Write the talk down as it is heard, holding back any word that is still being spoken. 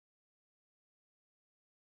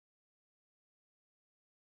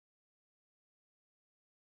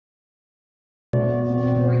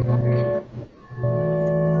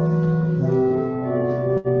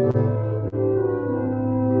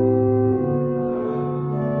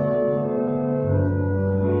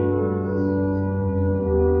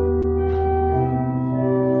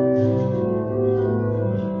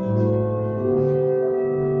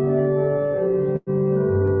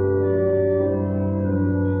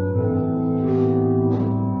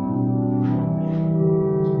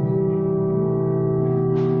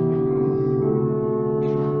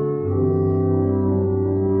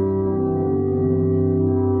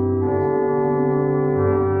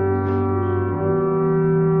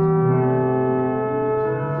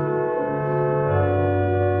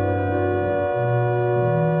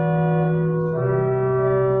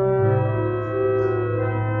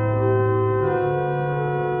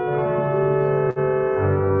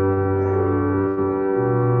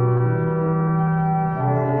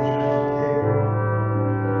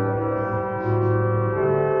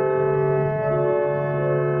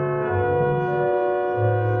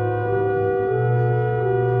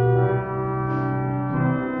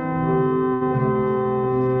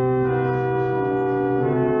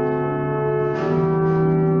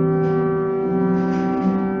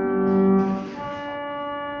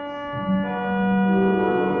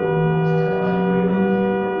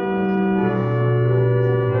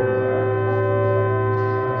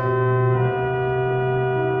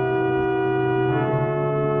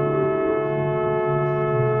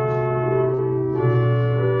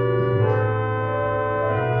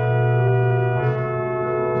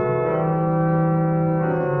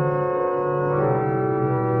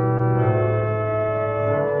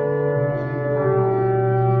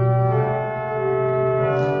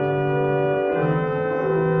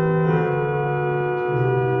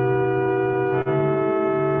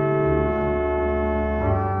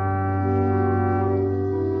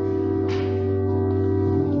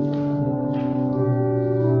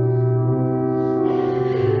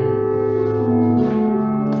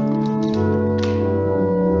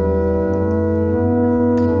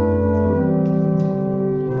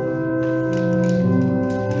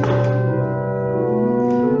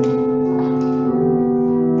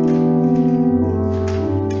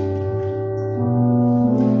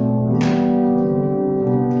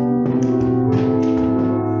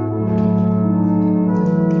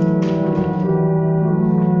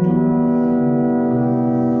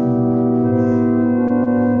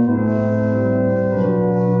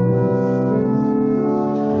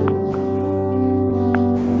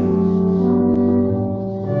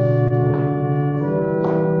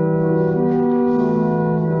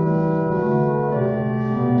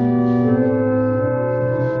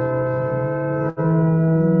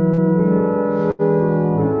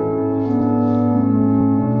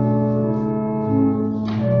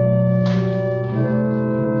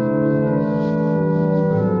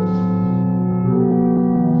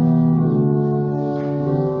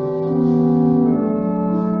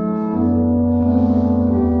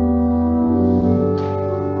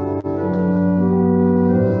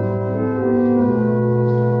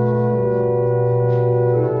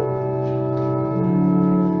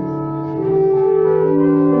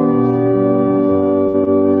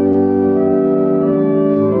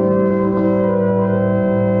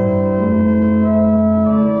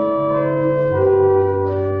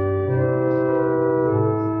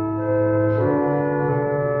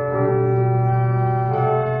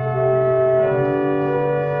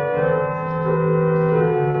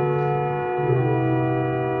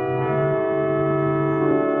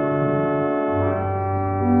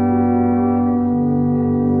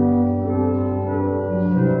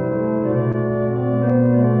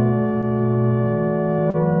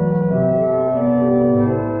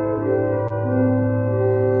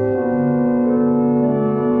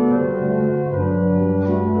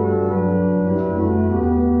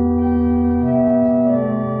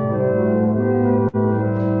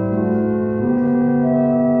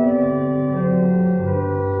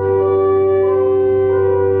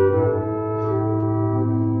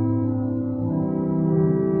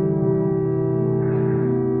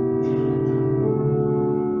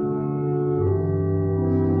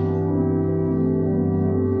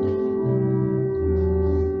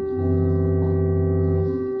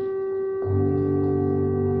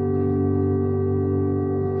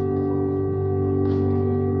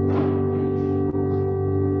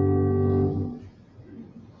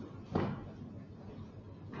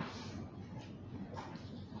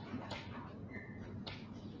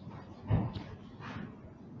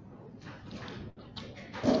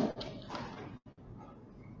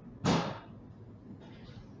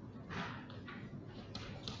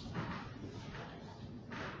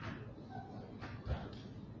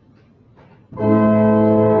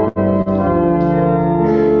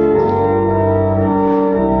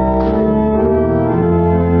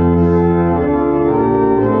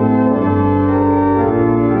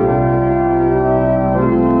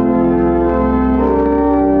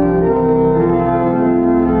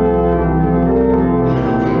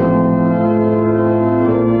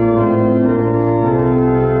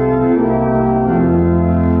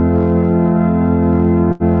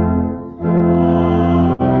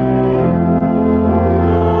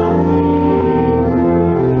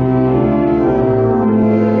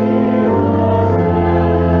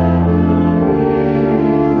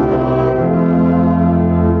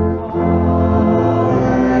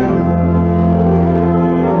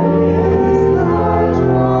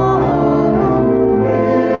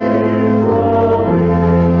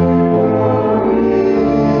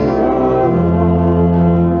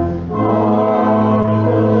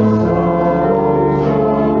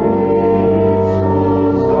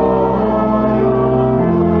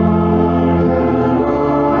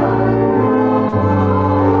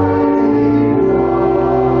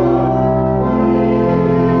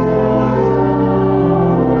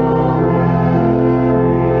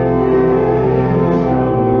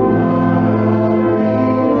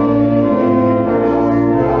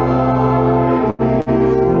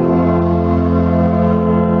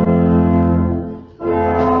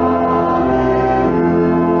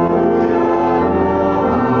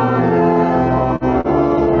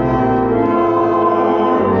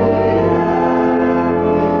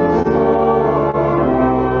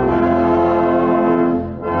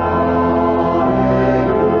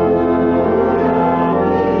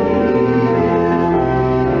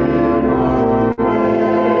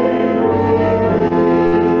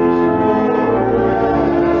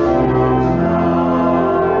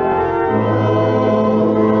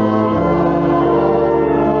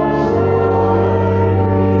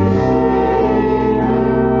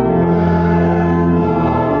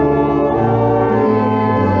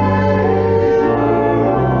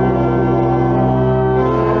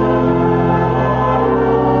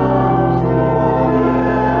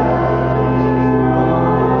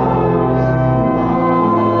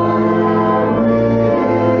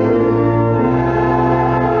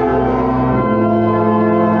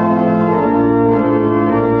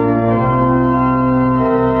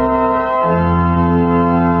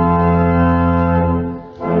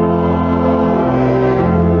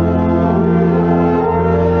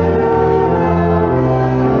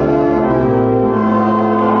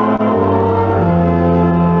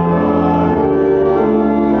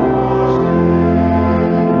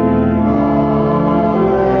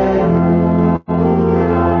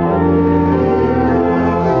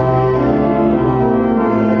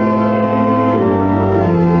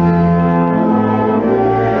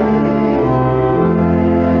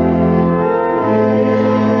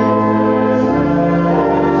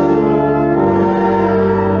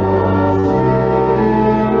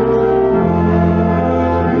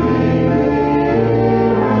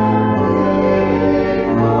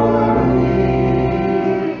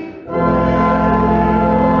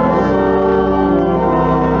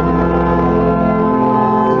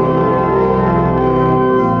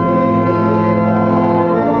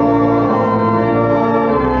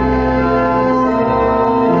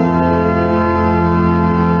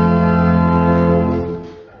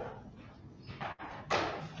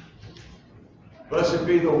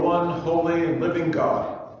be the one holy and living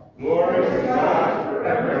God. Glory to God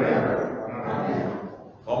forever and ever. Amen.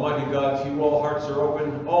 Almighty God, to you all hearts are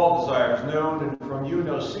open, all desires known, and from you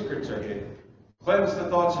no secrets are hidden. Cleanse the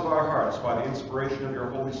thoughts of our hearts by the inspiration of your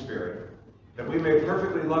Holy Spirit, that we may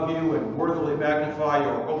perfectly love you and worthily magnify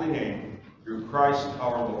your holy name, through Christ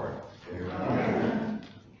our Lord. Amen.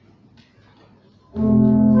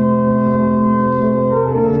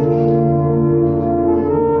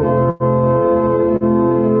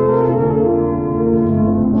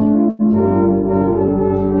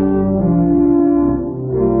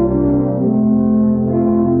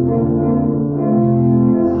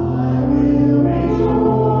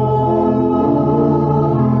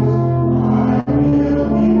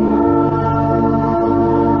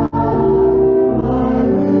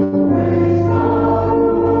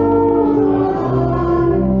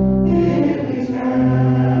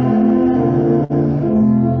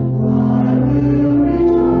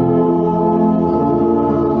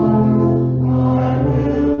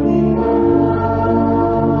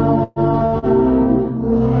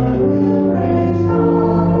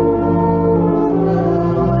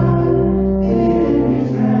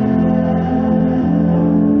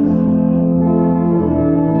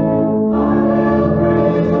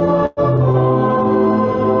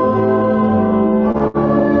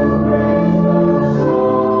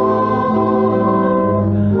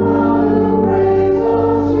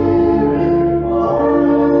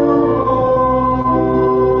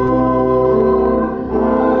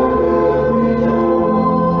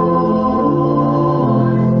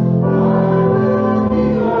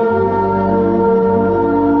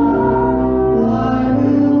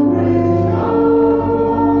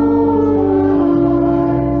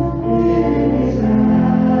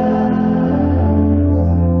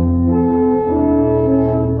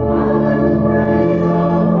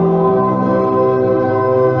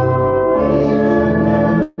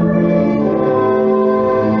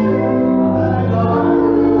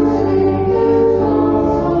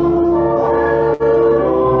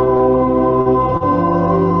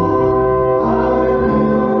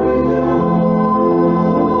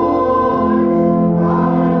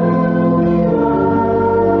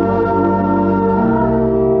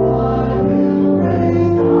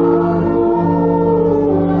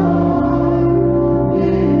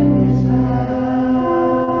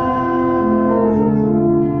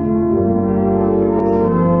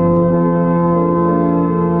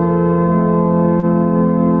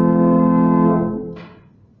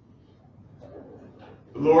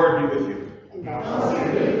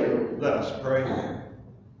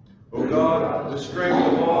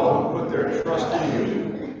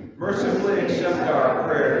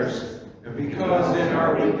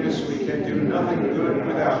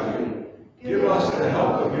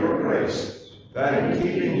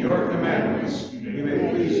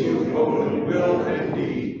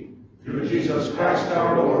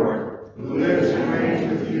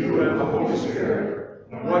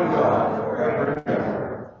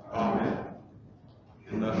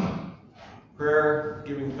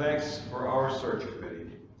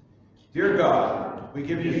 Dear God, we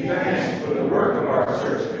give you thanks for the work of our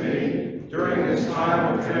search committee during this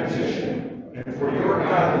time of transition and for your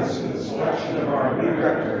guidance in the selection of our new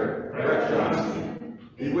rector, Rector Johnson.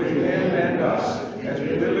 Be with him and us as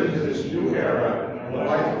we live into this new era in the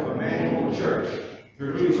life of Emmanuel Church.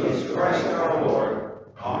 Through Jesus Christ our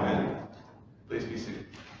Lord. Amen. Please be seated.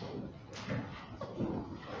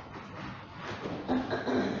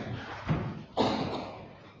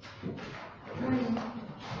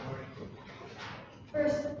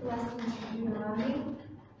 First lesson from Deuteronomy.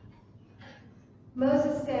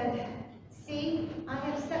 Moses said, "See, I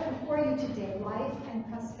have set before you today life and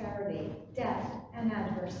prosperity, death and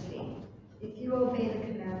adversity. If you obey the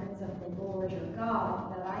commandments of the Lord your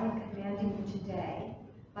God that I am commanding you today,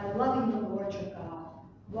 by loving the Lord your God,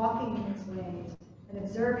 walking in his ways, and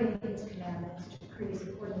observing his commandments, decrees,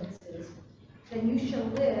 and ordinances, then you shall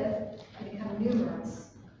live and become numerous.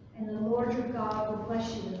 And the Lord your God will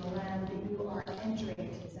bless you in the land that you are entering to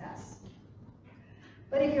possess.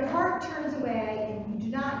 But if your heart turns away and you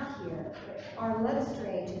do not hear, but are led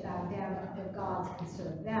astray to bow down to other gods and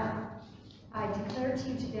serve them, I declare to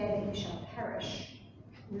you today that you shall perish.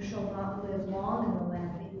 You shall not live long in the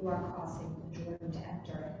land that you are crossing the Jordan to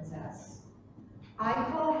enter and possess. I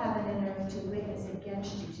call heaven and earth to witness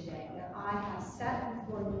against you today that I have set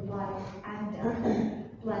before you life and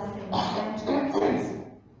death, blessing and curses.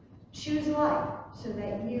 Choose life so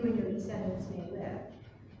that you and your descendants may live,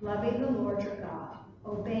 loving the Lord your God,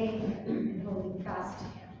 obeying him and holding fast to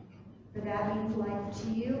him. For that means life to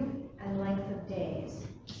you and length of days,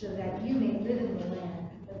 so that you may live in the land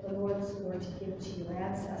that the Lord swore to give to your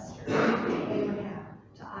ancestors, to Abraham,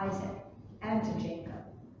 to Isaac, and to Jacob.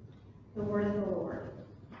 The word of the Lord.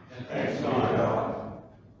 Thanks be to God.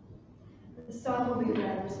 The psalm will be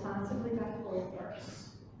read responsibly by full verse.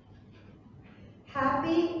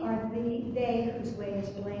 Happy are they whose way is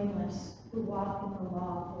blameless, who walk in the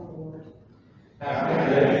law of the Lord. Happy are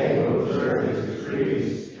they who observe his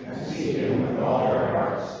decrees and seek him with all their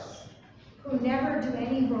hearts. Who never do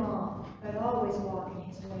any wrong, but always walk in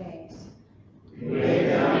his ways. You lay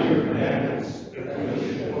down your commandments, that we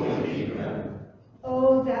should fully keep them.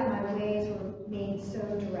 Oh, that my ways were made so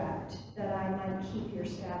direct, that I might keep your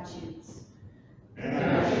statutes. And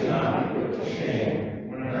I should not be put to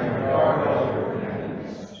shame when I regard all your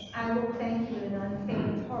commandments. I will thank you in an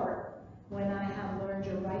unfeigned heart when I have learned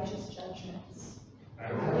your righteous judgments.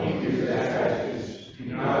 I will keep your statutes, do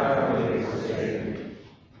not utterly forsake me.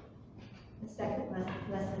 The second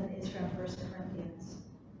lesson is from 1 Corinthians.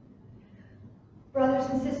 Brothers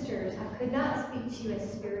and sisters, I could not speak to you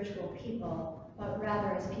as spiritual people, but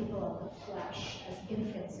rather as people of the flesh, as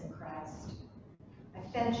infants in Christ. I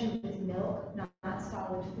fed you with milk, not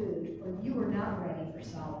solid food, for you were not ready for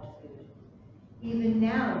solid food. Even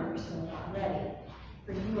now you are still not ready,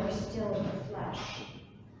 for you are still in the flesh.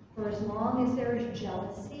 For as long as there is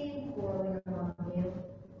jealousy and quarreling among you,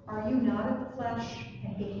 are you not of the flesh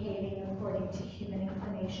and behaving according to human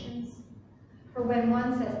inclinations? For when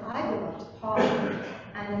one says, I belong to Paul,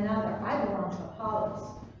 and another, I belong to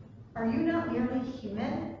Apollos, are you not merely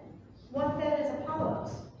human? What then is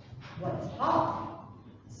Apollos? What is Paul?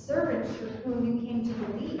 Servants through whom you came to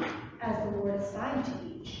believe, as the Lord assigned to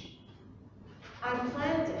each. I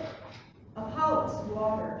planted, Apollos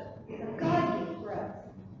watered, but God gave growth.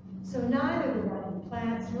 So neither the one who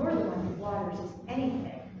plants nor the one who waters is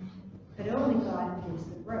anything, but only God who gives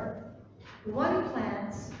the growth. The one who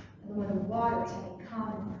plants and the one who waters have a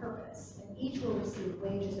common purpose, and each will receive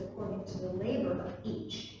wages according to the labor of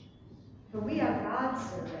each. For we are God's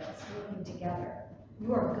servants working together.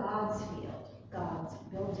 You are God's field, God's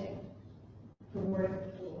building. The word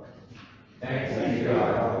of the Lord. Thanks be to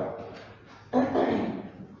God.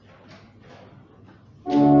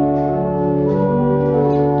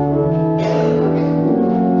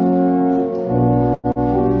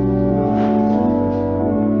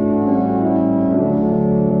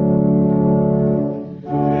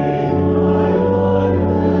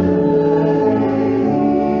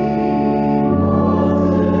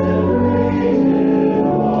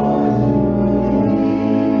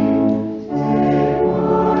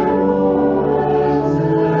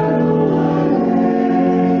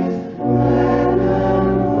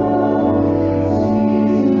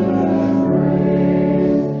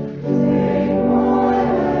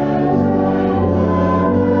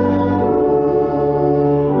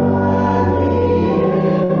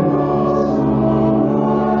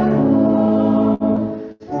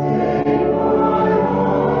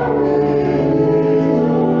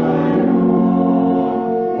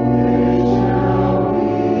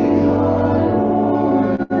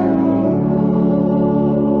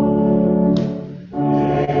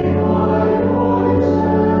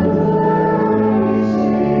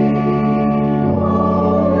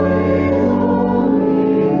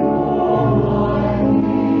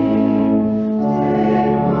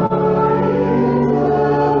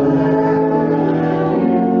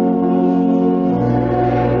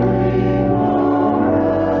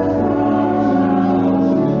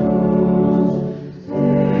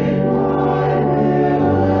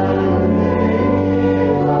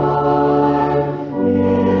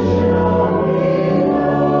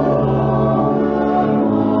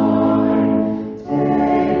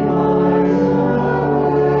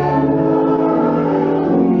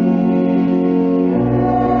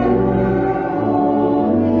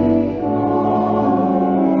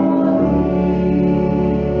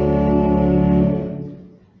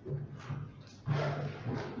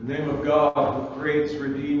 creates,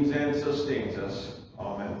 redeems, and sustains us.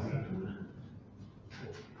 Amen.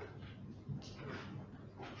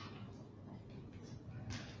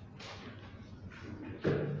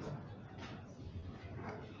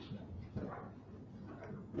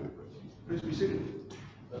 Please be seated.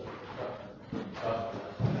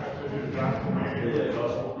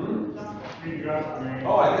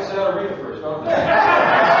 Oh, I guess I ought to read it first, don't I?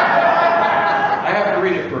 I have to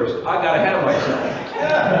read it first. I got ahead of myself.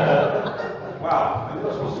 Wow, I knew I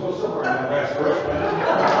was supposed to go somewhere in that last verse, but I didn't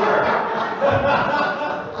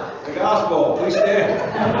get the gospel, please stand.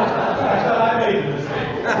 I made the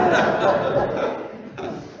mistake.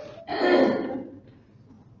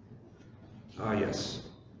 Ah, yes.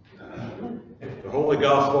 The Holy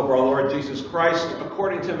Gospel of our Lord Jesus Christ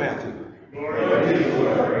according to Matthew. Glory to you,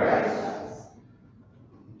 Lord Christ.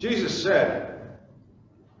 Jesus said,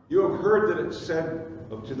 "You have heard that it said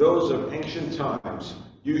to those of ancient times,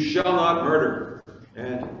 'You shall not murder,'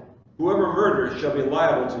 and 'Whoever murders shall be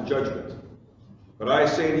liable to judgment.' But I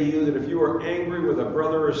say to you that if you are angry with a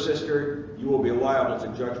brother or sister, you will be liable to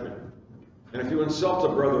judgment. And if you insult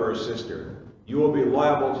a brother or sister, you will be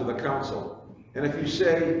liable to the council. And if you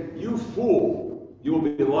say, 'You fool,' you will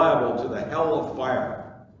be liable to the hell of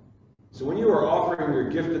fire. So when you are offering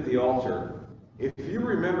your gift at the altar, if you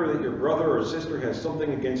remember that your brother or sister has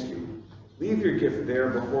something against you, leave your gift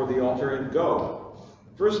there before the altar and go.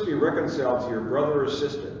 First be reconciled to your brother or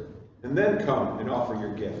sister, and then come and offer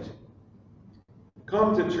your gift.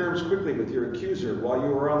 Come to terms quickly with your accuser while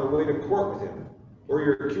you are on the way to court with him, or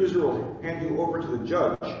your accuser will hand you over to the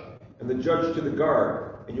judge, and the judge to the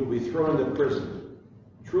guard, and you will be thrown into prison.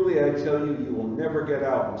 Truly I tell you, you will never get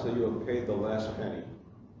out until you have paid the last penny.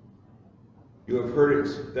 You have heard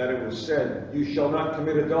that it was said, 'You shall not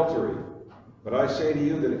commit adultery.' But I say to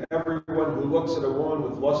you that everyone who looks at a woman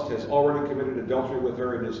with lust has already committed adultery with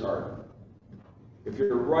her in his heart. If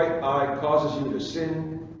your right eye causes you to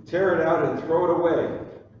sin, tear it out and throw it away.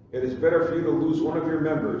 It is better for you to lose one of your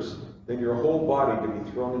members than your whole body to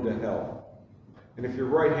be thrown into hell. And if your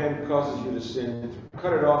right hand causes you to sin,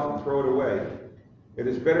 cut it off and throw it away. It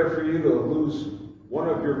is better for you to lose one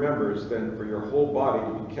of your members than for your whole body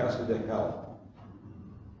to be cast into hell.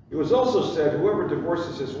 It was also said, 'Whoever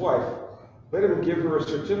divorces his wife, let him give her a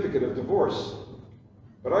certificate of divorce.'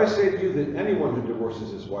 But I say to you that anyone who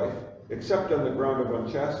divorces his wife, except on the ground of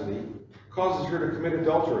unchastity, causes her to commit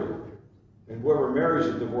adultery. And whoever marries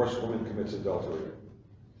a divorced woman commits adultery.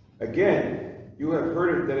 Again, you have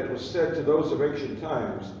heard that it was said to those of ancient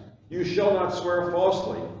times, 'You shall not swear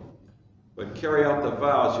falsely, but carry out the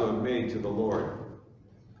vows you have made to the Lord.'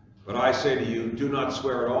 But I say to you, do not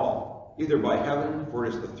swear at all, either by heaven, for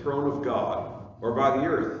it is the throne of God, or by the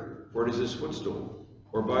earth, for it is his footstool,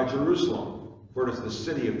 or by Jerusalem, for it is the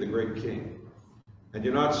city of the great king. And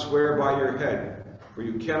do not swear by your head, for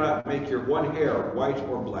you cannot make your one hair white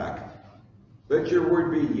or black. Let your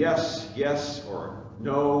word be yes, yes, or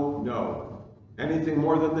no, no. Anything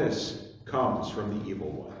more than this comes from the evil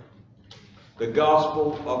one." The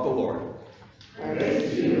Gospel of the Lord.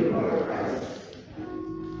 Praise to you, Lord Christ.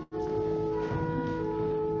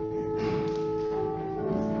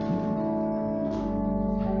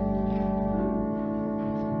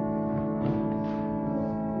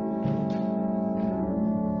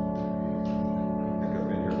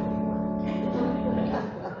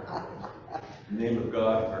 In the name of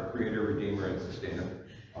God, our Creator, Redeemer, and Sustainer.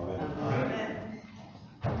 Amen. Amen.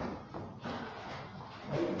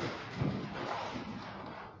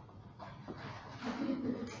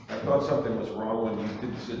 I thought something was wrong when you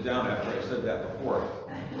didn't sit down after I said that before.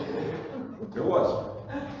 There was.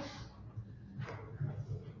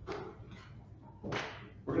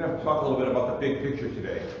 We're going to have to talk a little bit about the big picture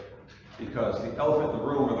today, because the elephant in the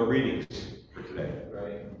room are the readings for today.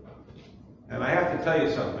 Right? And I have to tell you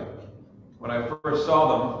something. When I first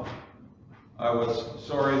saw them, I was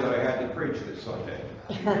sorry that I had to preach this Sunday.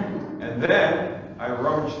 And then I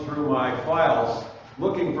rummaged through my files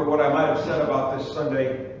looking for what I might have said about this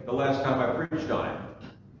Sunday the last time I preached on it.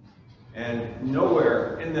 And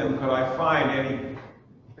nowhere in them could I find anything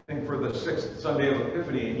for the 6th Sunday of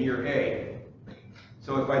Epiphany in year A.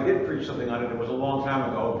 So if I did preach something on it, it was a long time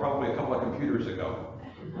ago, probably a couple of computers ago.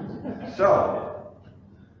 So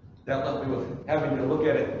that left me with having to look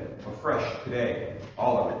at it afresh today,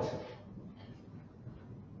 all of it.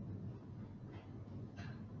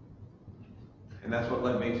 And that's what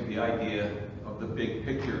led me to the idea of the big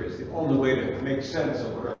picture. It's the only way to make sense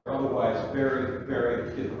of what are otherwise very,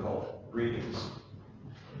 very difficult readings.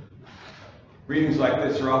 Readings like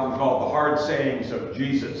this are often called the hard sayings of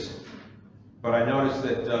Jesus. But I noticed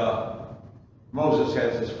that Moses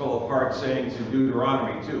has his full of hard sayings in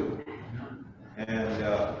Deuteronomy too. And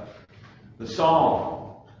the Psalm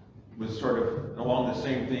was sort of along the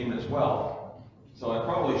same theme as well. So I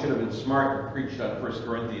probably should have been smart and preached on 1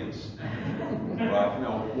 Corinthians. But, you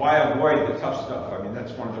know, why avoid the tough stuff? I mean,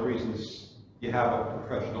 that's one of the reasons you have a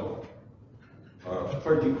professional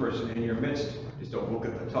clergy person in your midst, is to look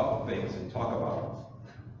at the tough things and talk about them.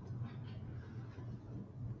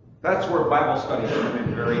 That's where Bible studies come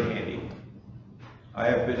in very handy. I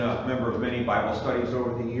have been a member of many Bible studies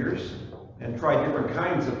over the years and tried different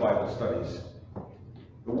kinds of Bible studies.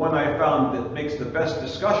 The one I found that makes the best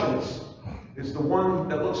discussions is the one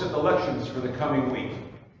that looks at the lections for the coming week.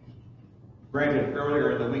 Granted,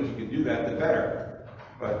 earlier in the week you could do that, the better.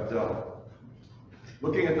 But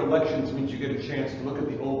Looking at the lections means you get a chance to look at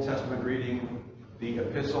the Old Testament reading, the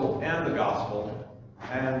epistle, and the gospel,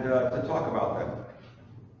 and to talk about them.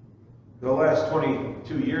 The last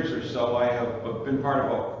 22 years or so, I have been part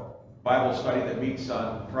of a Bible study that meets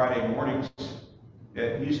on Friday mornings.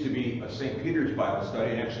 It used to be a St. Peter's Bible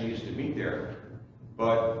study, and actually used to meet there.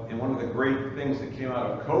 But in one of the great things that came out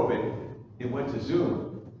of COVID, it went to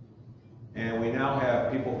Zoom. And we now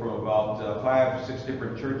have people from about 5 or 6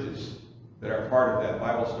 different churches that are part of that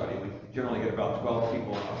Bible study. We generally get about 12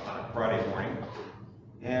 people on a Friday morning.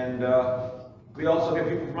 And we also get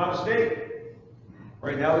people from out of state.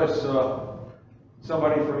 Right now there's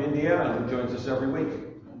somebody from Indiana who joins us every week.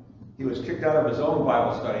 He was kicked out of his own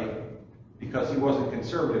Bible study because he wasn't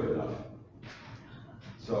conservative enough.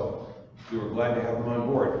 So we were glad to have him on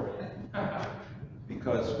board.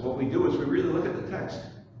 Because what we do is we really look at the text.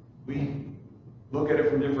 We look at it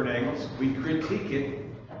from different angles. We critique it.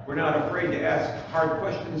 We're not afraid to ask hard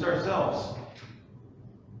questions ourselves.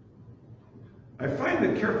 I find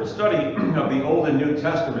that careful study of the Old and New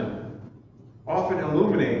Testament often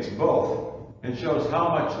illuminates both and shows how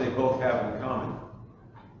much they both have in common.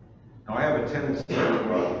 Now, I have a tendency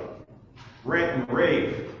to rant and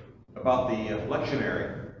rave about the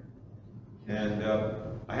lectionary, and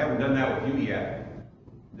I haven't done that with you yet,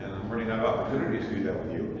 and I'm running out of opportunities to do that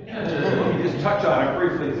with you. Let me just touch on it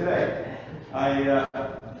briefly today. I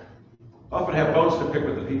often have bones to pick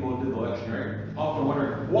with the people who did the lectionary, often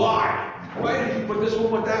wondering, why? Why did you put this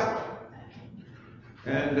one with that one?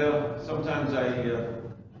 And sometimes I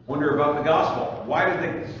wonder about the gospel. Why did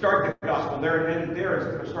they start the gospel there and end it there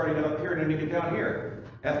instead of starting it up here and ending it down here?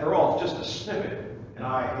 After all, it's just a snippet, and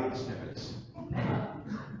I hate snippets.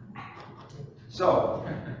 So,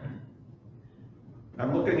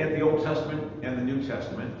 I'm looking at the Old Testament and the New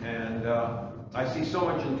Testament, and I see so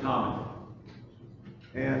much in common.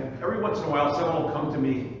 And every once in a while, someone will come to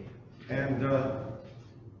me and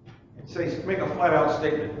make a flat-out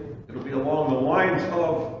statement. It'll be along the lines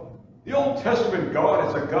of, the Old Testament God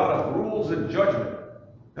is a God of rules and judgment,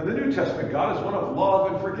 and the New Testament God is one of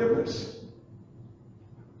love and forgiveness.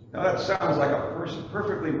 Now that sounds like a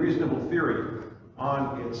perfectly reasonable theory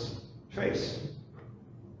on its face,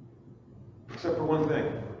 except for one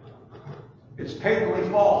thing. It's patently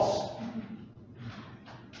false.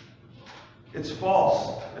 It's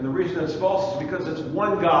false. And the reason it's false is because it's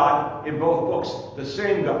one God in both books, the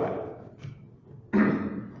same God.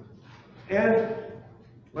 And,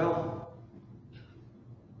 well,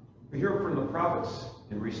 we hear from the prophets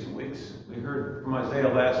in recent weeks. We heard from Isaiah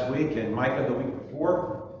last week and Micah the week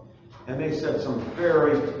before, and they said some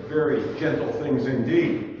very, very gentle things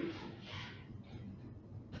indeed.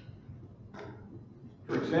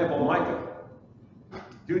 For example, Micah,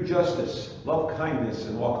 do justice, love kindness,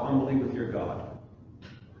 and walk humbly with your God.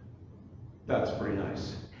 That's pretty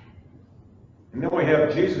nice. And then we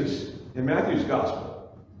have Jesus in Matthew's Gospel,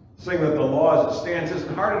 saying that the law as it stands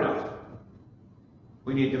isn't hard enough.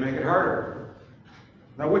 We need to make it harder.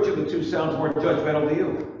 Now, which of the two sounds more judgmental to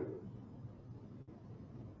you?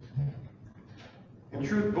 In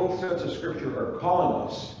truth, both sets of Scripture are calling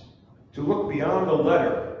us to look beyond the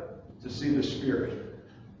letter to see the Spirit.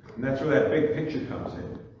 And that's where that big picture comes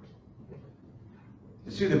in.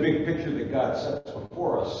 To see the big picture that God sets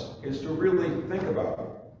before us is to really think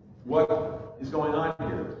about what is going on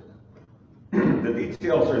here. The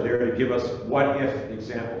details are there to give us what-if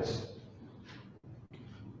examples.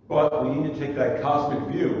 But we need to take that cosmic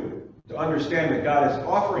view to understand that God is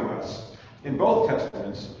offering us, in both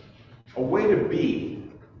Testaments, a way to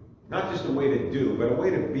be, not just a way to do, but a way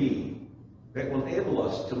to be that will enable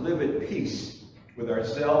us to live at peace with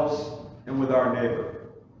ourselves and with our neighbor.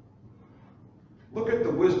 Look at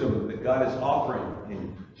the wisdom that God is offering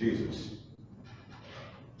in Jesus.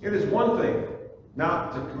 It is one thing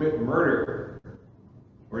not to commit murder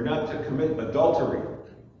or not to commit adultery.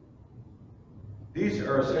 These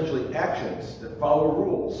are essentially actions that follow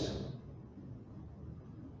rules.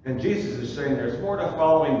 And Jesus is saying there's more to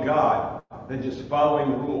following God than just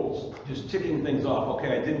following rules, just ticking things off.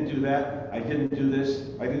 Okay, I didn't do that, I didn't do this,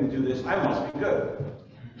 I didn't do this, I must be good.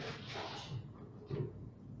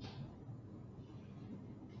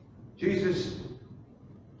 Jesus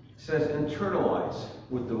says internalize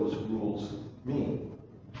what those rules mean.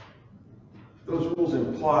 Those rules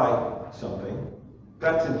imply something.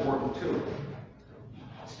 That's important too.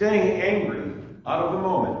 Staying angry out of the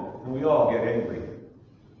moment, and we all get angry,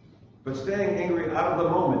 but staying angry out of the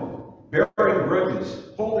moment, bearing grudges,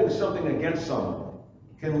 holding something against someone,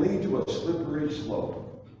 can lead to a slippery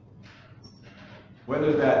slope.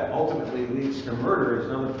 Whether that ultimately leads to murder is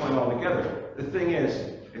another point altogether. The thing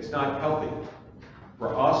is, it's not healthy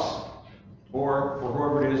for us or for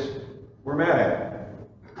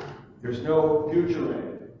There's no future in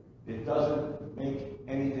it. It doesn't make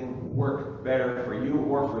anything work better for you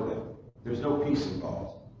or for them. There's no peace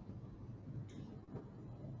involved.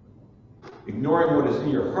 Ignoring what is in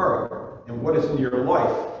your heart and what is in your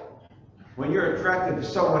life when you're attracted to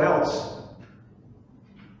someone else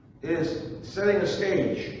is setting a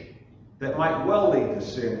stage that might well lead to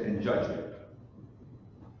sin and judgment.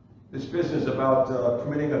 This business about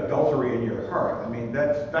committing adultery in your heart, I mean,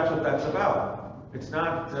 that's what that's about. It's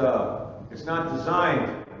not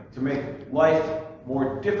designed to make life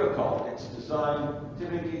more difficult. It's designed to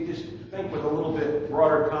make you just think with a little bit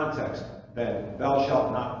broader context than thou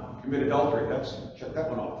shalt not commit adultery. Check that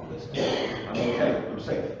one off the list. I'm okay, I'm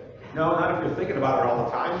safe. No, not if you're thinking about it all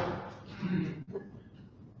the time.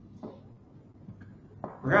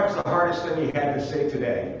 Perhaps the hardest thing he had to say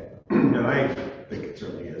today, and I think it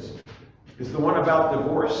certainly is the one about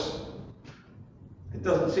divorce. It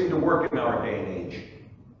doesn't seem to work in our day and age.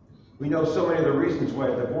 We know so many of the reasons why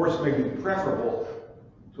divorce may be preferable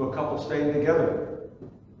to a couple staying together.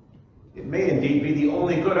 It may indeed be the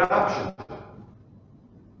only good option.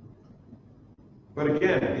 But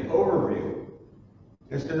again, the overview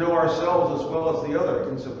is to know ourselves as well as the other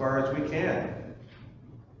insofar as we can.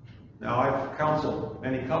 Now, I've counseled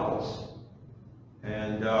many couples,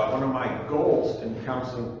 and one of my goals in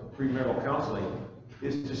counseling, premarital counseling,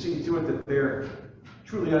 is to see to it that they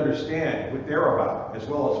truly understand what they're about, as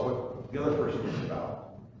well as what the other person is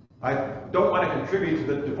about. I don't want to contribute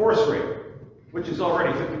to the divorce rate, which is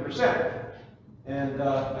already 50%. And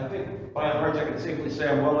I think, by and large, I can safely say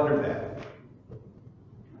I'm well under that.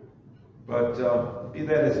 But be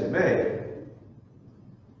that as it may,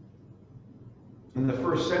 in the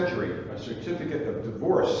first century, a certificate of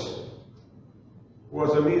divorce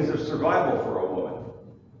was a means of survival for a woman.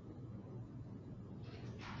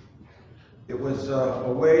 It was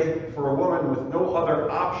a way for a woman with no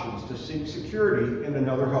other options to seek security in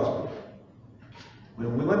another husband.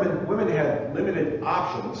 When women had limited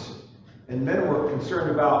options, and men were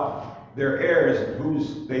concerned about their heirs and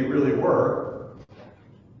whose they really were,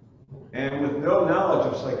 and with no knowledge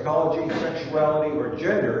of psychology, sexuality, or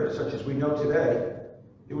gender, such as we know today,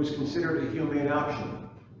 it was considered a humane option.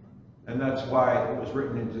 And that's why it was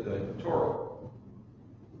written into the Torah.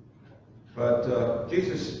 But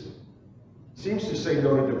Jesus seems to say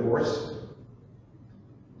no to divorce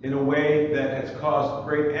in a way that has caused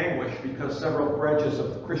great anguish, because several branches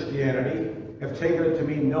of Christianity have taken it to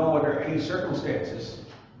mean no under any circumstances,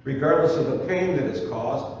 regardless of the pain that is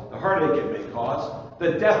caused, the heartache it may cause,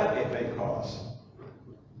 the death it may cause.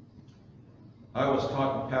 I was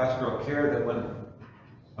taught in pastoral care that when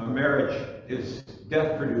a marriage is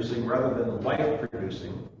death-producing rather than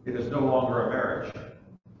life-producing, it is no longer a marriage.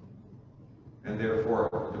 And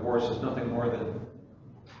therefore, divorce is nothing more than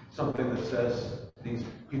something that says these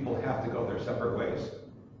people have to go their separate ways.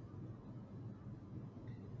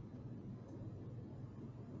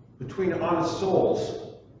 Between honest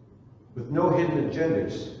souls with no hidden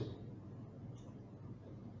agendas,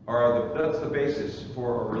 that's the basis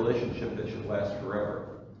for a relationship that should last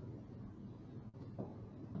forever.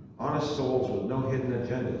 Honest souls with no hidden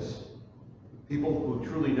agendas. People who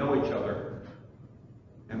truly know each other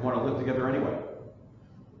and want to live together anyway.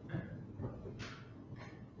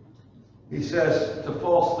 He says to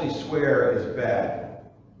falsely swear is bad,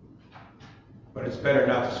 but it's better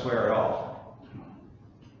not to swear at all.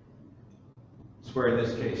 Swear in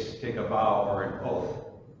this case, take a vow or an oath.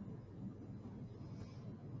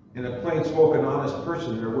 In a plain-spoken, honest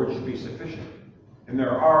person, their word should be sufficient. And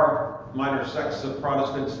there are minor sects of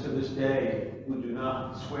Protestants to this day who do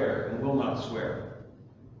not swear and will not swear.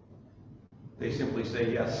 They simply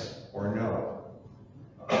say yes or no.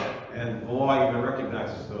 And the law even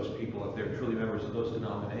recognizes those people if they're truly members of those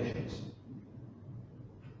denominations.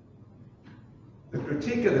 The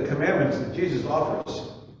critique of the commandments that Jesus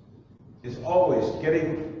offers is always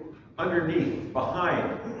getting underneath,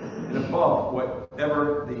 behind, and above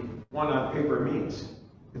whatever the one on paper means.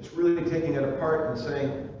 It's really taking it apart and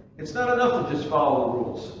saying, it's not enough to just follow the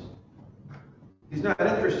rules. He's not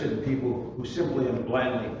interested in people who simply and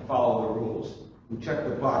blindly follow the rules, who check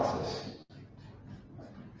the boxes.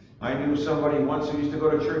 I knew somebody once who used to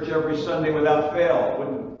go to church every Sunday without fail,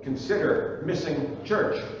 wouldn't consider missing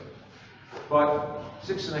church. But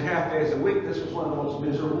 6.5 days a week, this was one of the most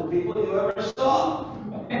miserable people you ever saw.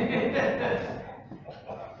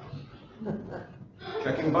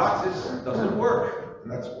 Checking boxes doesn't work.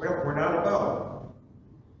 And that's what we're not about.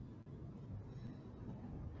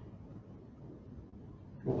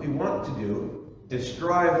 What we want to do is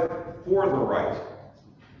strive for the right.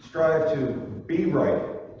 Strive to be right.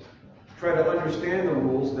 Try to understand the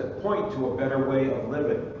rules that point to a better way of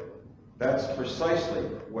living. That's precisely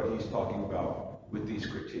what he's talking about with these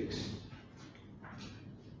critiques.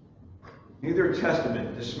 Neither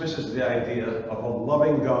testament dismisses the idea of a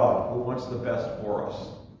loving God who wants the best for us.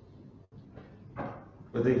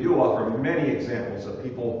 But they do offer many examples of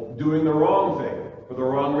people doing the wrong thing for the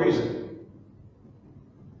wrong reason.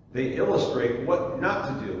 They illustrate what not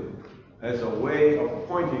to do as a way of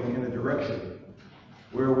pointing in a direction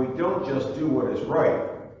where we don't just do what is right,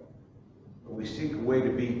 but we seek a way to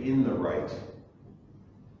be in the right.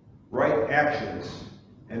 Right actions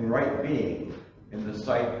and right being in the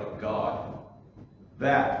sight of God.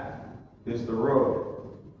 That is the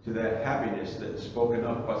road to that happiness that's spoken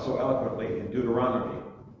of but so eloquently in Deuteronomy,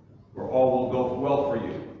 where all will go well for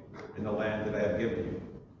you in the land that I have given you.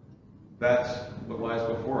 That's what lies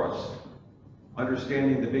before us.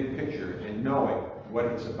 Understanding the big picture and knowing what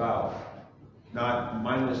it's about. Not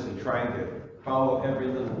mindlessly trying to follow every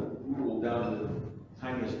little rule down to the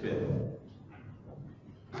tiniest bit.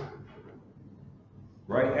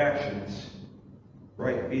 Right actions,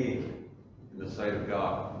 right being in the sight of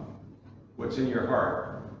God. What's in your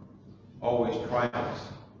heart always triumphs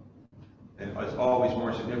and is always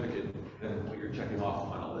more significant than what you're checking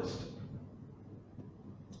off on a list.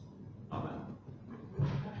 Amen.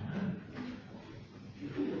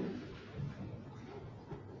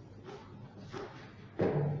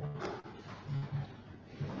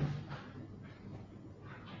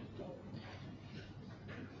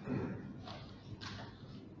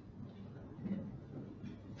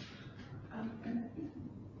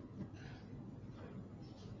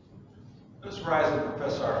 Let's rise and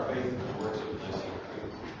profess our faith in the words of the Nicene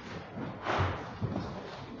Creed.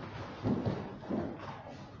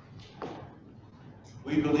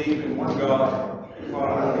 We believe in one God,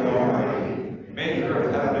 Father, the Almighty, maker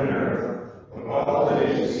of heaven and earth, of all that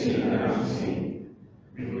is seen and unseen.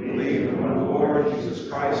 We believe in one Lord Jesus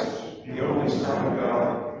Christ, the only Son of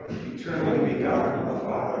God, eternally begotten of the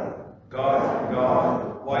Father, God from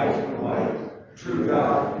God, light from light, true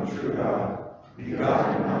God from true God,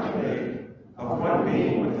 begotten, not made, of one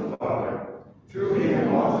being with the Father. Through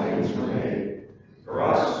him all things were made. For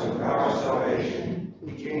us and for our salvation,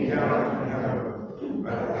 he came down from heaven.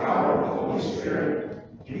 By the power of the Holy Spirit,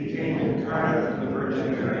 he became incarnate from the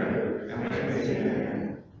Virgin Mary and was made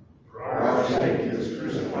man. For our sake he was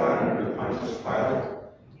crucified under Pontius Pilate.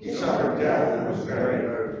 He suffered death and was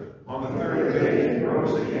buried. On the third day he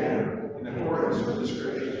rose again, in accordance with the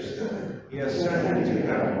Scriptures. He ascended into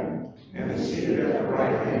heaven and is seated at the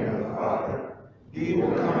right hand of the Father. He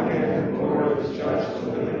will come again in glory to judge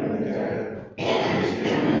the living and the dead. His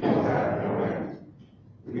kingdom will have no end.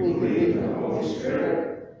 We believe in the Holy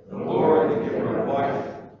Spirit, the Lord, the giver of life,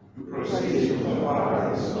 who proceeds from the Father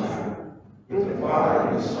and the Son. With the Father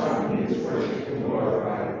and the Son he is worshipped and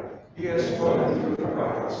glorified. He has spoken through the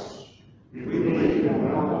prophets. We believe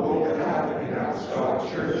in one holy Catholic and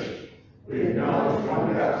Apostolic Church. We acknowledge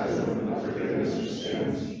one baptism for the forgiveness of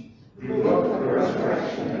sins. We look for the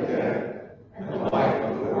resurrection of the dead and the life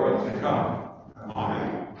of the world to come.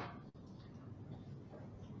 Amen.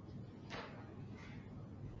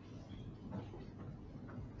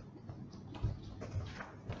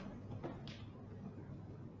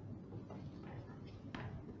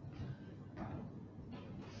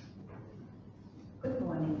 Good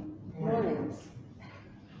morning. Mornings.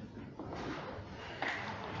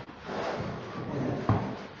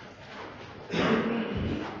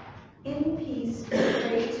 In peace, we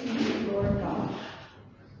pray to you, Lord God.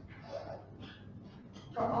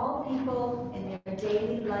 For all people in their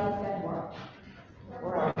daily life and work.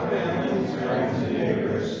 For our families, friends, and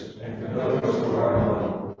neighbors, and for those who are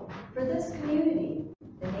alone. For this community,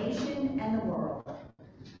 the nation, and the world.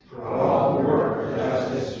 For all who work for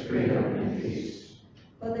justice, freedom, and peace.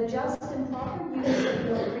 For the just and proper use of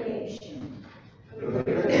your creation. For the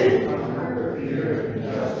liberty from hunger, fear,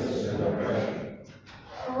 injustice, and oppression.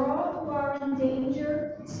 For all who are in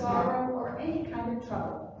danger, sorrow, or any kind of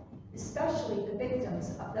trouble, especially the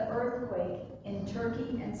victims of the earthquake in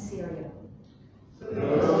Turkey and Syria. For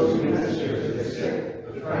those who minister to the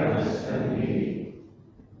sick, the friendless, and the needy.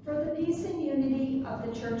 For the peace and unity of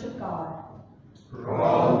the Church of God. For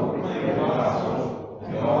all who proclaim the gospel,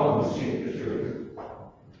 and all who seek the truth.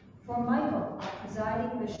 For Michael, our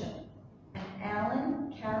presiding bishop, and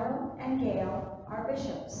Alan, Carol, and Gail, our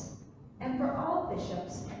bishops, and for all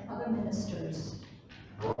bishops and other ministers.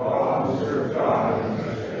 For all who serve God in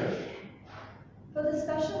the church. For the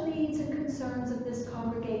special needs and concerns of this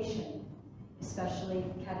congregation, especially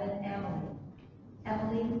Kevin and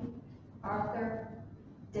Emily, Arthur,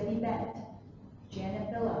 Debbie Bennett,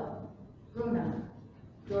 Janet Villa, Bruna,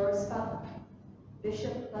 Doris Butler,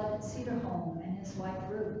 Bishop Bud Cedarholm and his wife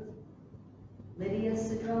Ruth, Lydia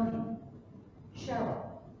Cedroni, Cheryl,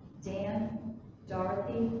 Dan,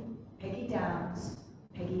 Dorothy, Peggy Downs,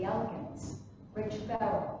 Peggy Elkins, Rich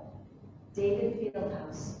Farrell, David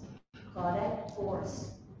Fieldhouse, Claudette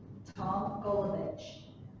Force, Tom Golovich,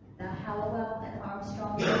 the Hallowell and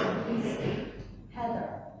Armstrong family,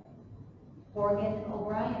 Heather, Morgan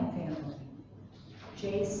O'Brien family,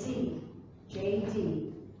 JC,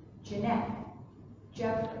 JD, Jeanette,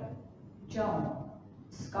 Jeffrey, Joan,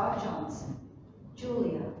 Scott Johnson,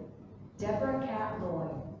 Julia, Deborah Cat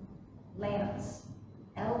Lloyd, Lance,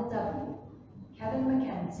 LW, Kevin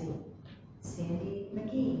McKenzie, Sandy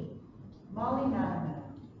McGee, Molly Madigan,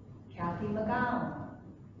 Kathy McGowan,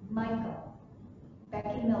 Michael,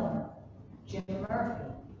 Becky Miller, Jim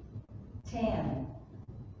Murphy, Tan,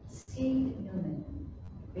 Steve Newman,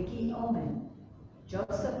 Vicki Oman,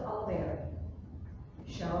 Joseph Alberti,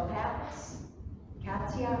 Cheryl Pappas,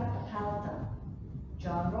 Katia Apalta,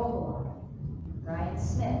 John Robillard, Brian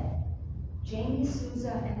Smith, Jamie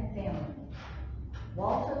Souza and family,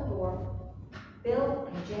 Walter Thorpe, Bill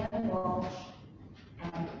and Jan Walsh,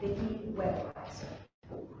 and Vicki Webweiser.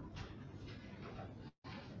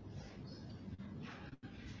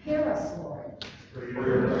 Hear us, Lord. For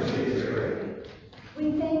your mercy is great.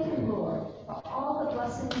 We thank you, Lord, for all the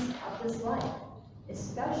blessings of this life,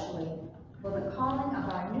 especially for the calling of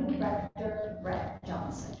our new rector, Brett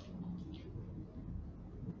Johnson.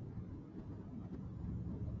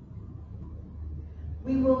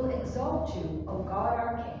 We will exalt you, O God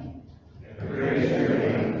our King. And praise your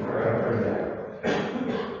name forever and ever.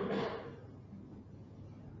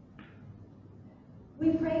 We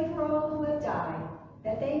pray for all who have died,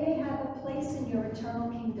 that they may have a place in your eternal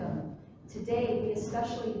kingdom. Today, we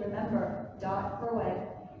especially remember Dot Burwett,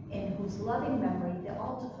 in whose loving memory the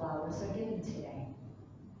altar flowers are given today.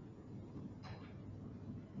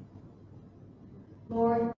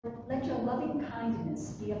 Lord, let your loving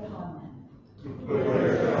kindness be upon them. Put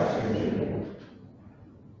your trust in you.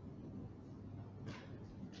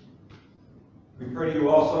 We pray to you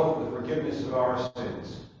also for the forgiveness of our sins.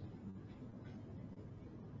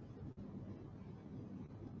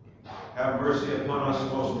 Have mercy upon us,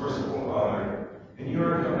 most merciful Father. In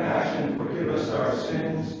your compassion, forgive us our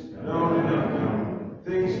sins, known and unknown,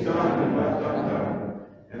 things done and left undone.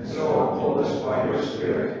 And so uphold us by your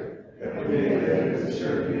Spirit, that we may live and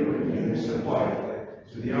serve you in newness of life,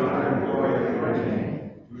 to the honor and glory of your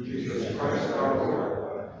name, through Jesus Christ our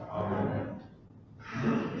Lord. Amen.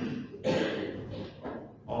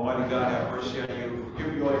 Almighty God, have mercy on you,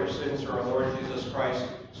 forgive you all your sins through our Lord Jesus Christ,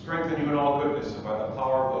 strengthen you in all goodness, and by the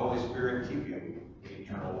power of the Holy Spirit, keep you in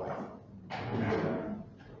eternal life. Amen.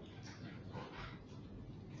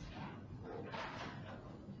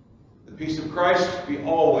 The peace of Christ be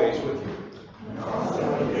always with you. And also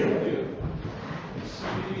with you.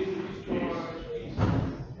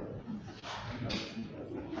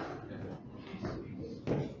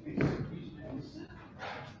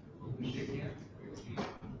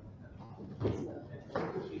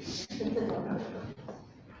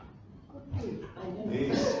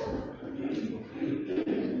 Peace.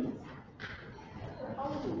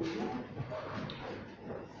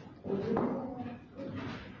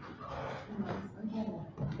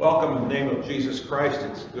 Welcome in the name of Jesus Christ.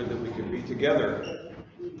 It's good that we can be together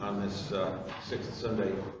on this sixth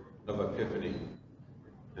Sunday of Epiphany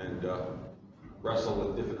and wrestle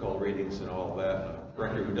with difficult readings and all of that. A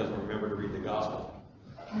rector who doesn't remember to read the gospel.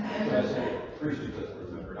 As a priest who doesn't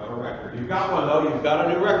remember. Not a rector. You've got one though. You've got a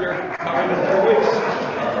new rector coming in 4 weeks.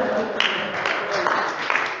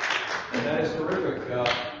 And that is terrific.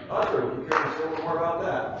 Arthur, can you tell us a little more about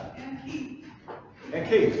that? And Keith. And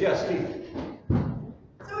Keith, yes, Keith.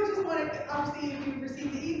 So we just wanted, obviously, if you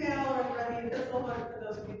received the email or read the epistle, but for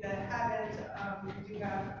those of you that haven't, we do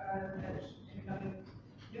have an incoming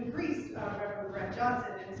new priest, Reverend Brett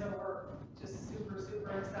Johnson, and so we're just super,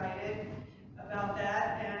 super excited about that,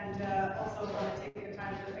 and also want to take the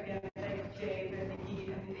time to, again, thank Dave and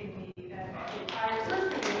Nikki and Amy and the entire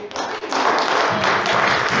search committee.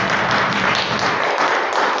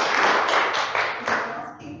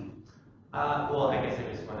 Well, I guess I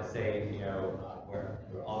just want to say,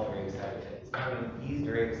 we're all very excited that he's coming. He's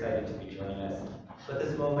very excited to be joining us. But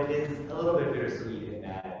this moment is a little bit bittersweet in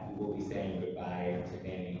that we will be saying goodbye to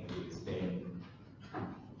Fanny, who's been,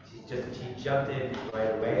 she jumped in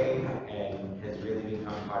right away and has really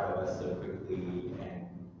become part of us so quickly, and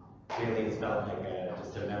really it's felt like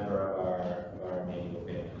just a member of our manual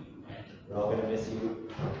family. We're all going to miss you.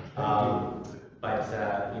 But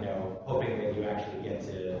hoping that you actually get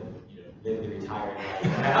to live the retired life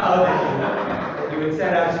now that you would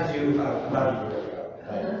set out to do about a year ago.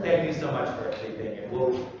 But thank you you so much for everything. And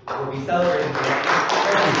we'll be celebrating.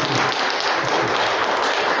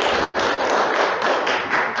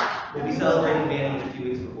 We'll be celebrating Manny a few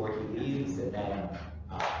weeks before he leaves, and then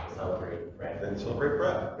we'll celebrate Brett. Then celebrate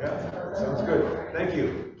Brett. Yeah, sounds good. Thank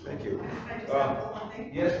you. Thank you. I just have one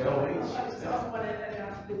thing. Yes, no, please. I just also want to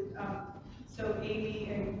announce that, so Amy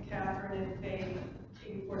and Catherine and Faye,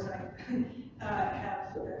 Amy Forsythe,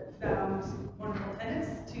 have found wonderful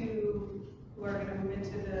tenants who are going to move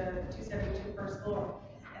into the 272 first floor.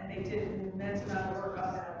 And they did an immense amount of work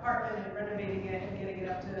on that apartment and renovating it and getting it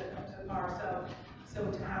up to par. So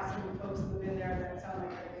to have some folks move in there that sound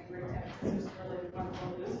like they're going to be great tenants, this is really wonderful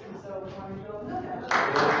news. And so I wanted you all to know that.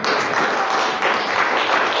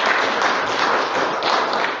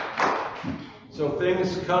 So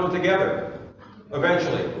things come together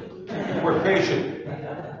eventually. We're patient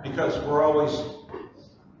because we're always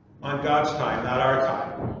on God's time, not our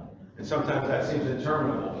time. And sometimes that seems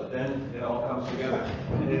interminable, but then it all comes together.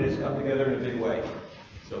 And it has come together in a big way.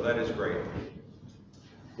 So that is great.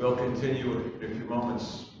 We'll continue in a few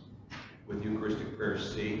moments with Eucharistic prayer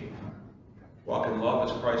C. Walk in love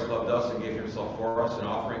as Christ loved us and gave himself for us, an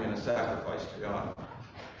offering and a sacrifice to God.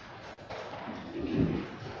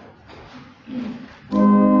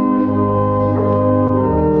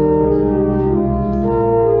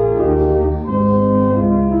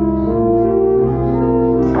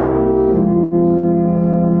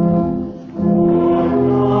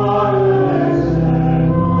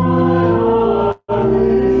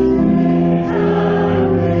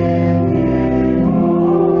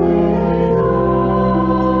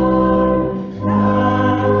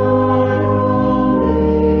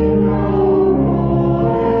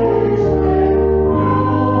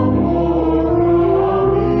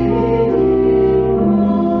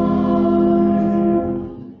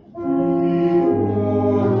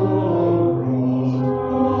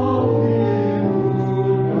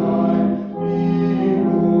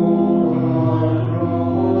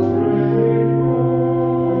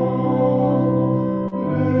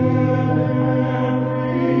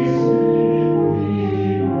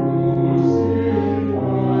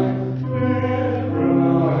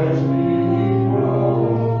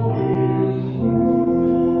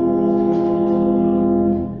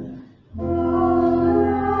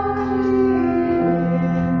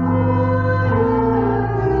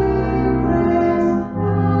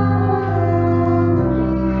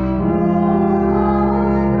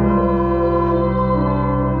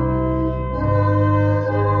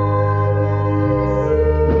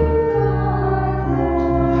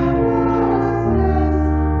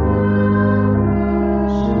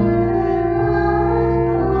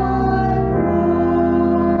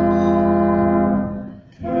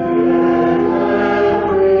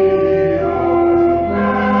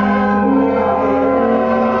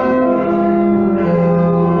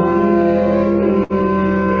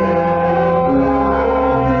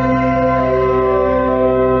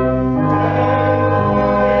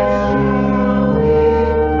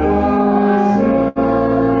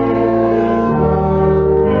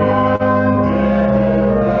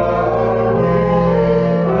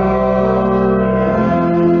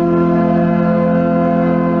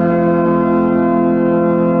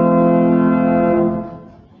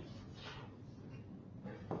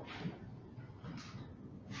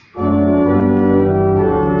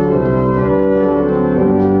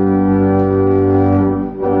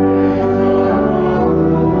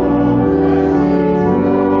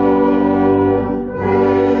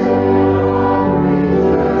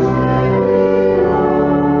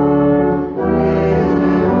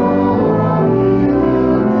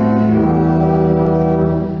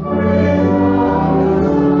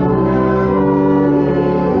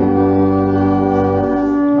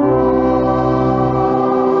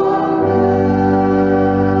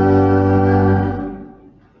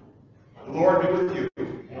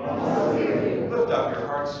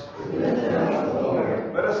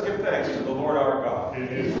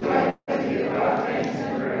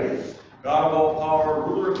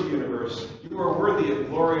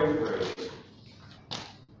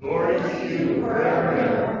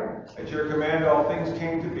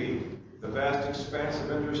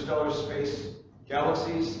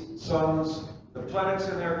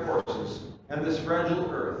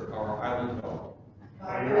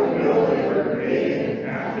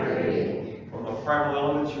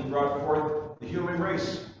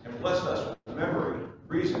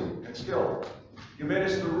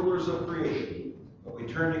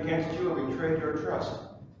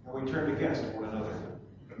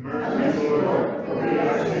 Mercy, Lord, for we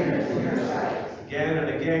are sinners in your sight. Again and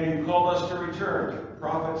again you called us to return.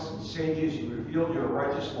 prophets and sages you revealed your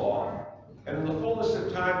righteous law, and in the fullness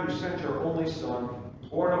of time you sent your only Son,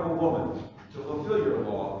 born of a woman, to fulfill your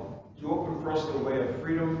law, to open for us the way of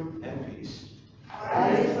freedom and peace.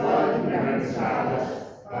 By his blood he reconciled us,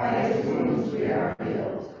 by his wounds we are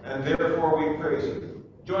healed. And therefore we praise you,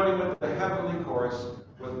 joining with the heavenly chorus,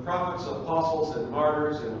 with prophets, apostles, and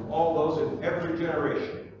martyrs, and all those in every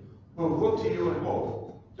generation, who look to you in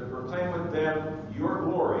hope, to proclaim with them your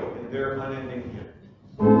glory in their unending hymn.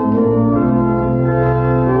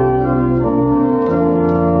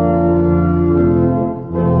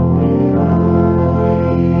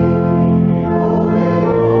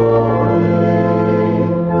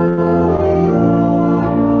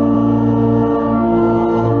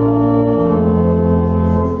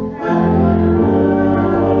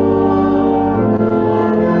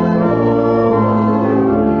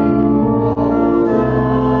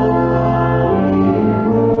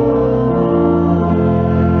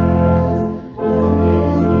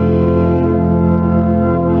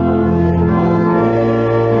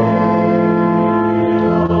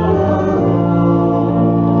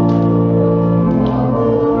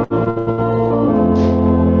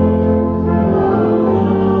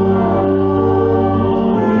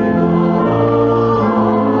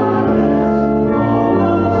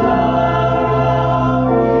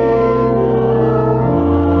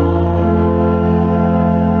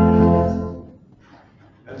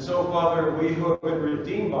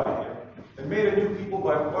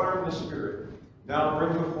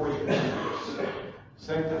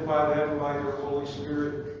 Sanctify them by your Holy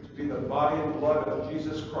Spirit to be the body and blood of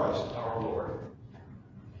Jesus Christ our Lord.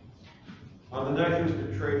 On the night he was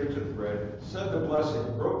betrayed, he took bread, said the blessing,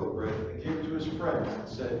 broke the bread, and gave it to his friends, and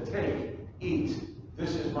said, "Take, eat.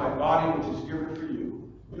 This is my body which is given for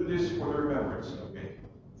you. Do this for the remembrance of me."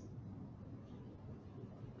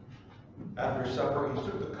 After supper, he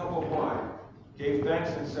took the cup of wine, gave thanks,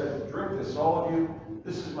 and said, "Drink this, all of you.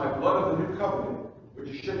 This is my blood of the new covenant, which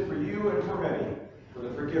is shed for you and for many, for the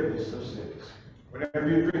forgiveness of sins. Whenever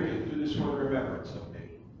you drink it, do this for the remembrance of me."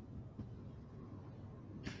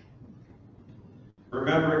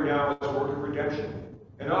 Remembering now his work of redemption,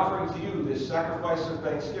 and offering to you this sacrifice of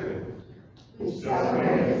thanksgiving, We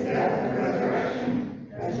celebrate his death and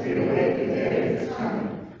resurrection as we await the day of his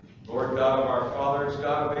coming. Lord God of our fathers,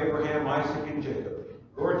 God of Abraham, Isaac, and Jacob,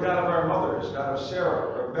 Lord God of our mothers, God of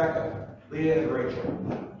Sarah, Rebekah, Leah, and Rachel,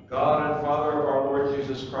 God and Father of our Lord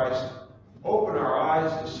Jesus Christ, open our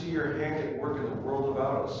eyes to see your hand at work in the world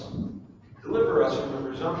about us. Deliver us from the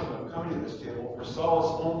presumption of coming to this table for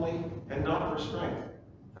solace only and not for strength,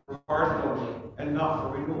 for pardon only and not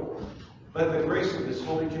for renewal. Let the grace of this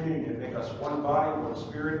Holy Communion make us one body, one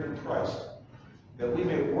spirit in Christ, that we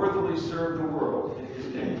may worthily serve the world in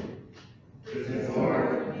his name. Jesus,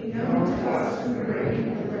 Lord, be known to us in the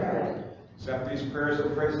breaking of the bread. Accept these prayers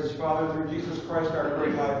and praises, Father, through Jesus Christ, our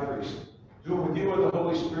great high priest, to whom with you and the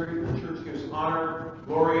Holy Spirit the Church gives honor,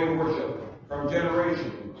 glory, and worship from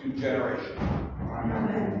generation to generation.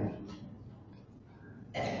 Amen.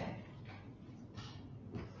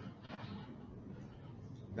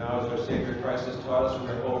 Now, as our Savior Christ has taught us, we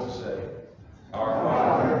are bold to say, Our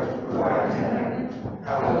Father, Father, who art in heaven,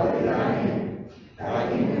 hallowed be thy name. Thy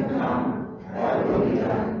kingdom come, thy will be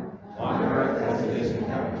done, on earth as it is in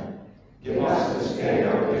heaven. Give us this day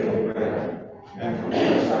our daily bread, and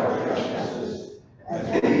forgive us our trespasses,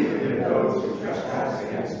 as we forgive those who trespass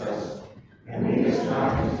against us. And lead us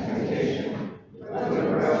not into temptation, but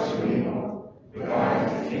deliver us from evil. For thine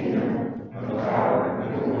is the kingdom, and the power,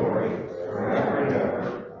 and the glory, forever and ever.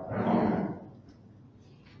 Amen.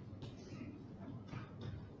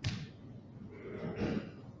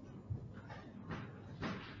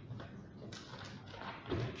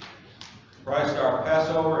 Christ our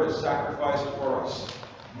Passover is sacrificed for us.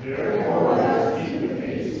 Therefore, let us keep the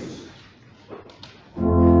feast.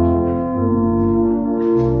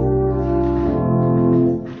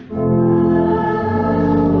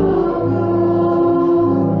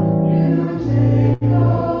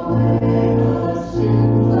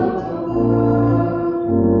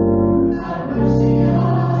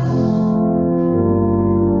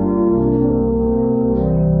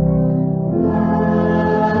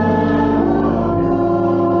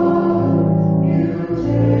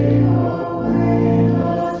 Take away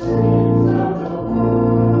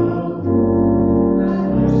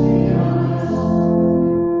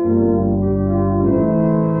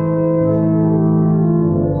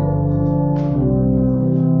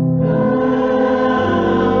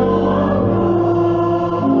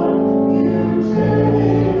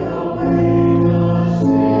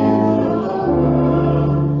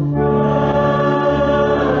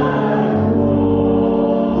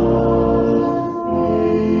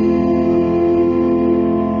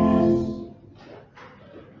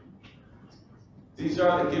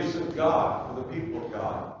the gifts of God for the people of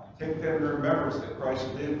God. Take them in remembrance that Christ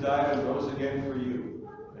lived, died, and rose again for you.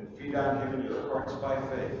 And feed on him in your hearts by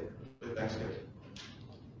faith with thanksgiving.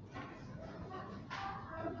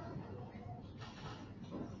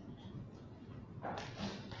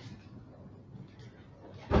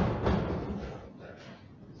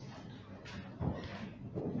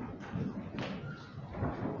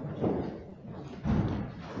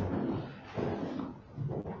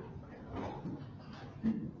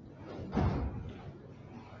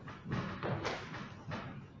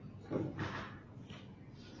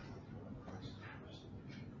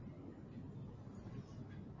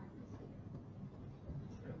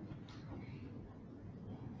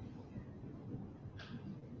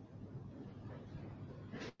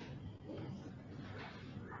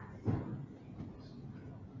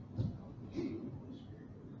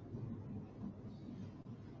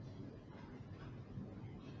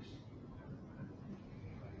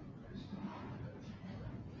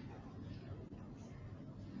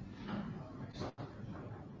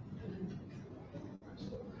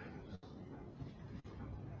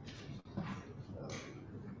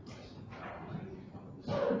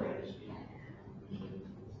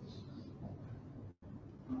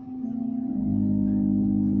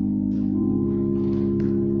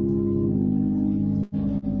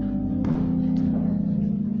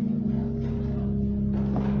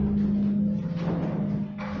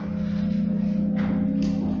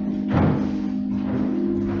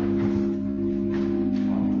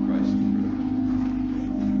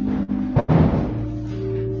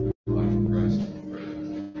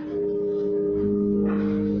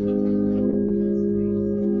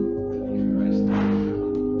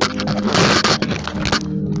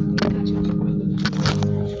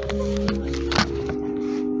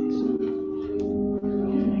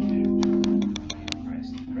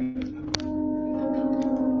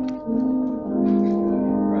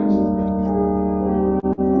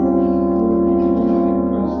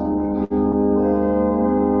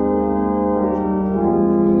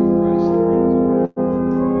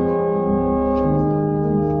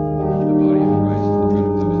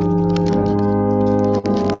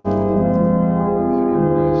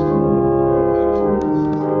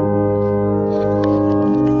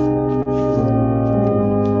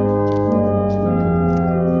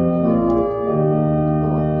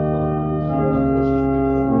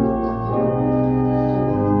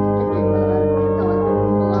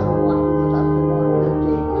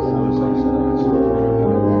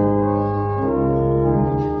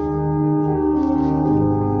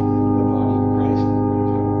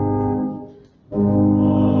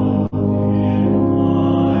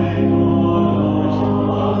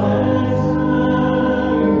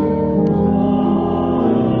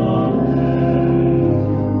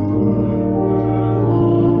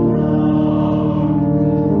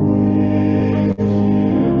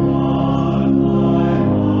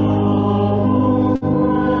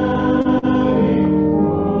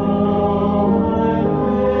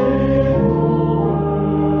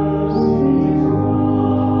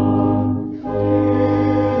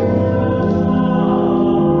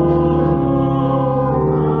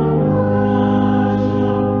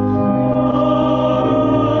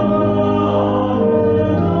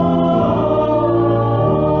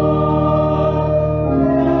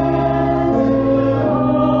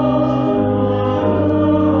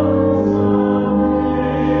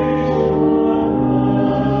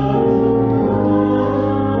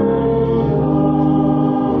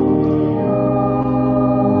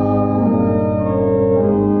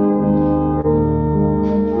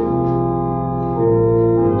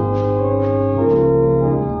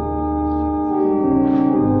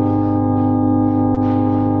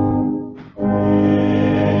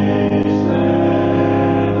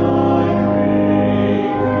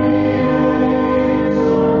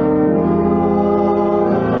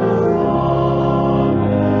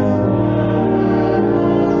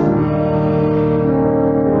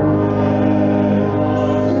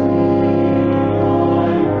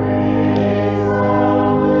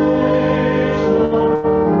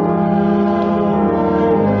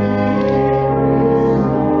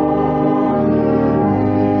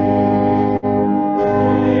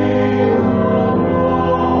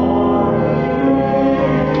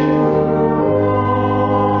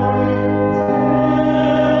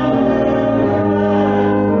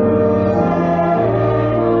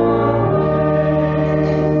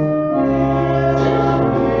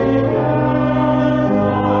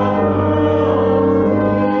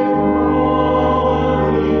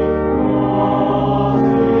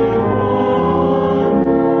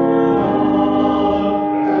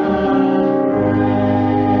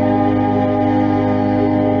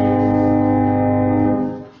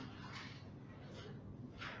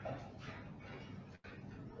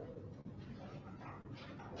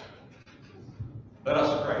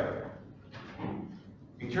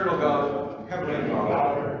 Eternal God, Heavenly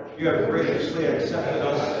Father, you have graciously accepted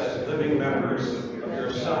us as living members of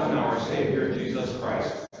your Son, our Savior, Jesus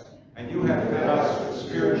Christ, and you have fed us with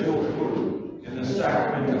spiritual food in the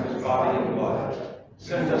sacrament of his body and blood.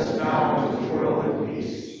 Send us now into toil and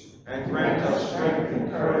peace, and grant us strength and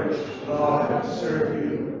courage to love and to serve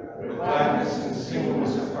you with gladness and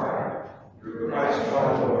singleness of heart, through Christ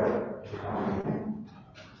our Lord. Amen.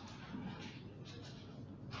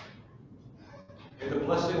 In the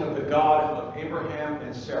blessing of the God of Abraham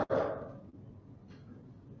and Sarah,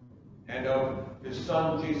 and of his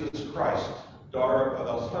Son Jesus Christ, daughter of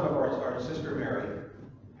the Son of our sister Mary,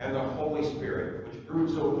 and the Holy Spirit, which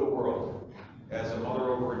broods over the world as a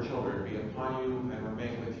mother over her children, be upon you and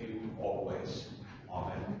remain with you always.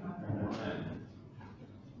 Amen. Amen.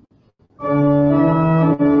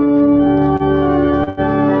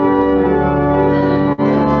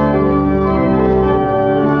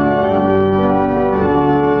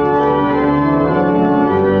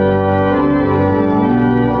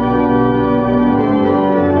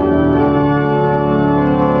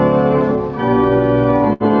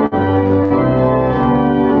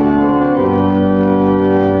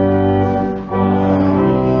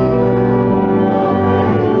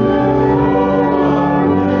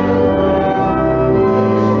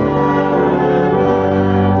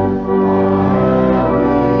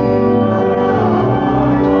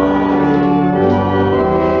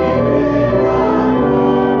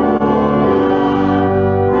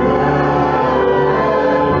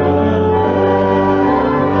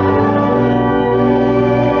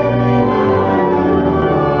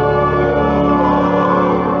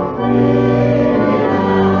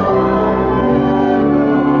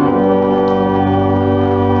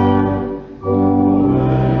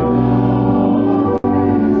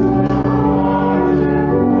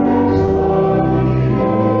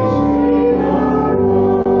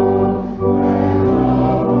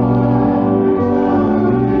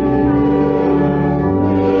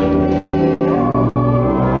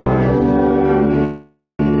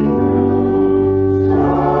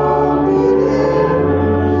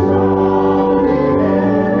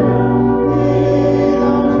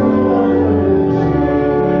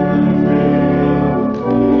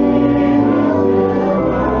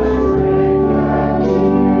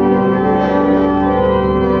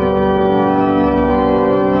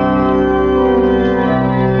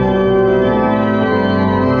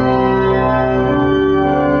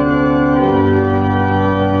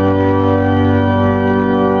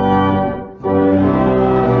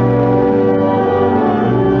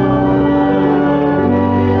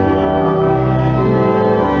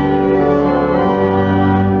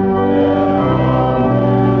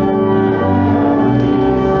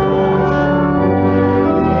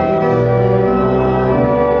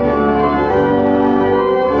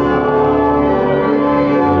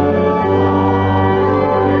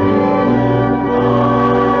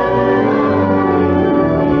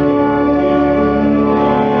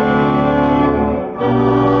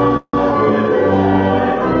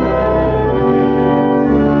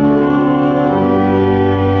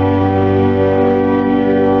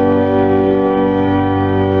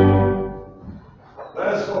 Let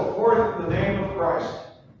us go forth in the name of Christ.